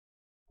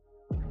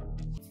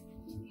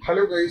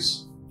Hello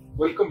guys,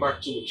 welcome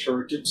back to the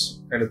Mature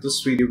Tips, and in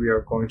this video we are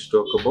going to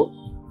talk about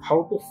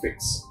how to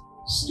fix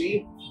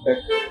Steam Deck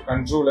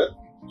controller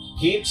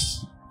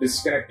keeps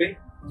disconnecting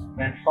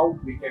and how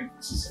we can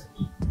fix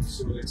it.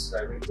 So let's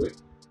dive into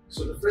it.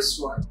 So the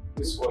first one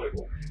is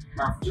volleyball.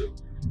 You have to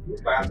do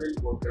parallel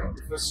workaround.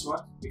 The first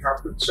one, you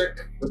have to check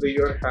whether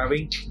you are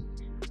having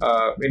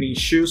any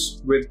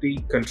issues with the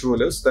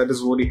controllers. That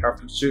is what you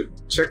have to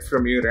check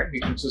from your end,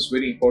 which is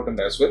very important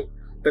as well.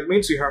 That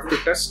means you have to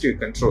test your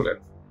controller.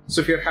 So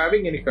if you're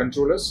having any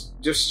controllers,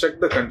 just check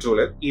the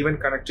controller, even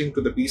connecting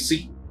to the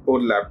PC or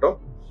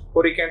laptop,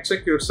 or you can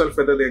check yourself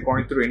whether they're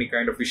going through any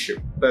kind of issue.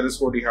 That is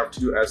what you have to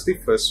do as the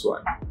first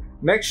one.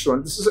 Next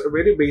one, this is a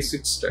very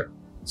basic step.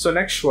 So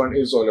next one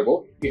is all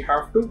about, you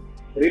have to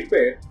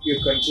repair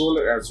your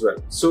controller as well.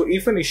 So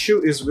if an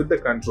issue is with the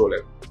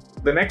controller,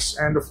 the next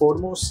and the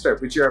foremost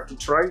step which you have to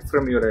try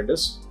from your end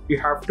is, you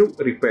have to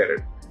repair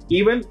it.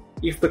 Even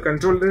if the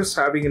controller is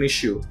having an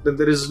issue, then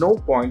there is no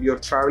point you're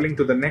traveling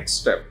to the next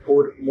step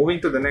or moving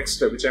to the next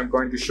step, which I'm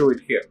going to show it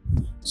here.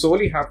 So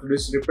all you have to do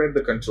is repair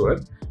the controller,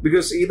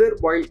 because either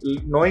while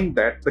knowing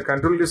that the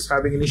controller is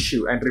having an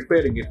issue and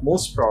repairing it,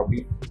 most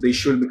probably the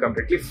issue will be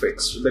completely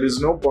fixed. There is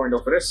no point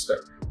of rest step.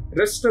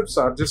 Rest steps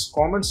are just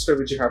common steps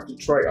which you have to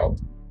try out.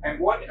 And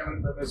one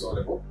element is all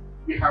about,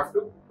 you have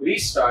to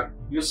restart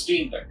your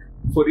Steam Deck.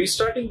 For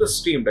restarting the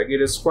Steam Deck,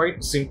 it is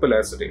quite simple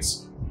as it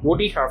is. What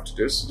you have to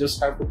do is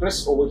just have to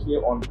press over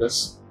here on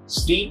this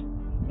Steam.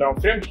 Now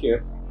from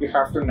here, you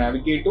have to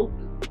navigate to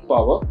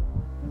power.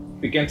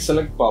 You can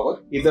select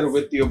power either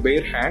with your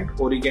bare hand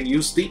or you can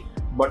use the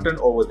button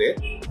over there.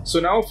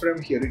 So now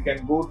from here, you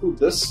can go to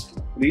this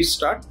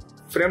restart.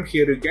 From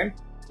here, you can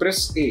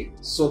press A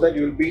so that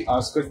you will be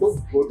asked to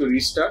go to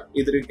restart.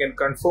 Either you can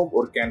confirm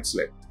or cancel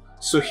it.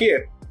 So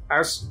here,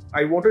 as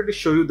I wanted to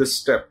show you this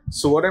step,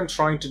 so what I'm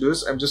trying to do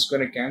is I'm just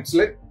going to cancel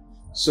it.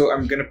 So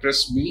I'm going to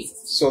press B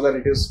so that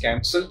it is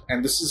cancelled,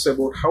 and this is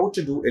about how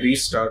to do a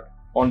restart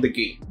on the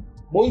game.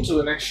 Moving to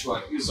the next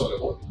one is all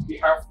about, you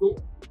have to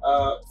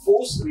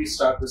force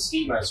restart the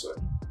Steam as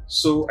well.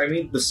 So I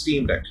mean the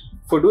Steam Deck.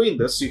 For doing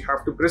this, you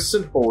have to press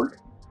and hold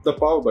the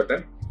power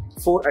button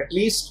for at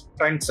least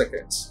 10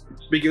 seconds,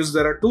 because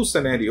there are two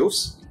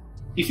scenarios.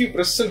 If you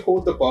press and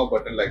hold the power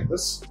button like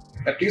this,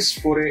 at least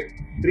for a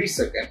 3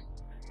 second,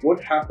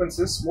 what happens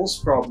is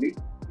most probably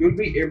you'll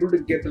be able to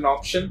get an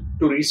option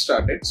to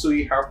restart it. So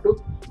you have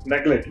to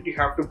neglect it. You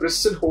have to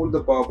press and hold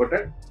the power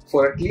button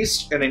for at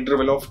least an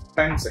interval of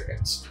 10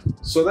 seconds.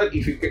 So that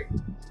if you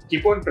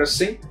keep on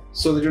pressing,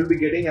 so that you'll be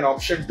getting an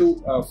option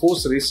to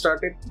force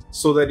restart it.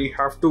 So that you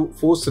have to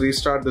force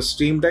restart the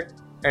Steam Deck.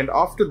 And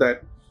after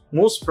that,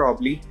 most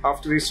probably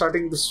after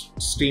restarting the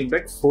Steam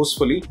Deck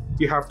forcefully,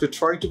 you have to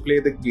try to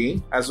play the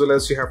game, as well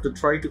as you have to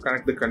try to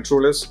connect the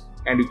controllers,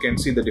 and you can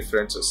see the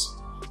differences.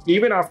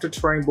 Even after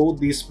trying both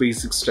these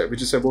basic steps,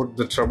 which is about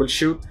the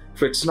troubleshoot,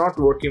 if it's not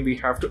working, we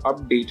have to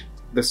update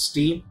the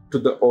Steam to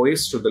the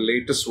OS to the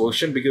latest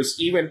version, because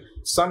even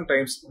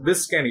sometimes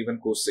this can even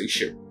cause the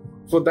issue.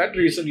 For that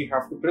reason, you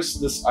have to press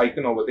this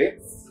icon over there,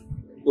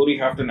 or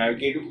you have to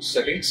navigate to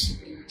settings,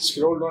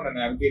 scroll down and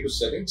navigate to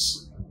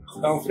settings.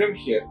 Now from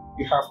here,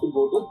 you have to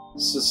go to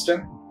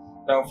system.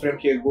 Now from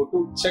here, go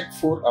to check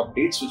for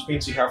updates, which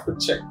means you have to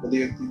check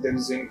whether there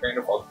is any kind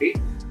of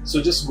update.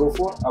 So just go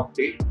for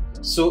update.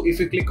 So if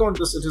you click on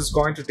this, it is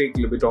going to take a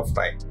little bit of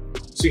time.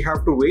 So you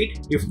have to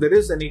wait. If there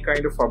is any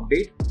kind of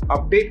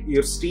update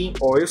your Steam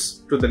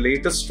OS to the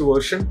latest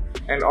version.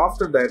 And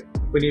after that,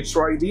 when you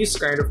try these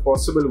kind of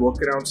possible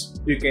workarounds,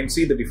 you can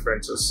see the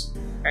differences.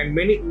 And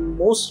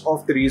most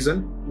of the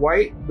reason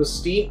why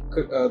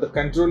the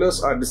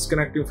controllers are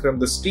disconnecting from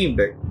the Steam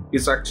Deck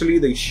is actually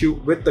the issue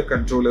with the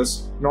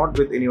controllers, not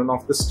with any one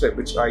of the steps,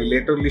 which I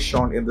laterally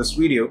shown in this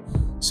video.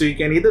 So you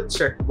can either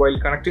check while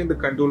connecting the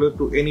controller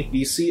to any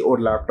PC or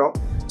laptop,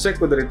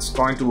 check whether it's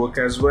going to work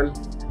as well.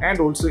 And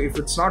also, if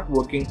it's not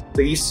working,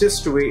 the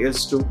easiest way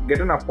is to get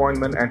an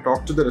appointment and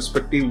talk to the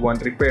respective one,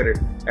 repair it,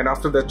 and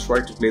after that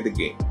try to play the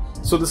game.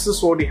 So this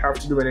is what you have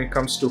to do when it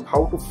comes to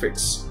how to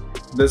fix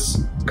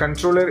this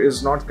controller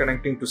is not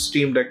connecting to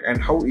Steam Deck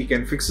and how you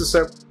can fix this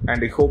up.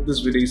 And I hope this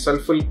video is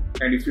helpful,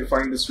 and if you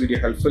find this video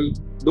helpful,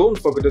 don't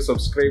forget to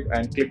subscribe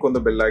and click on the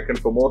bell icon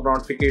for more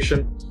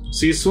notification.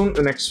 See you soon in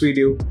the next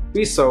video.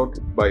 Peace out.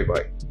 Bye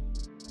bye.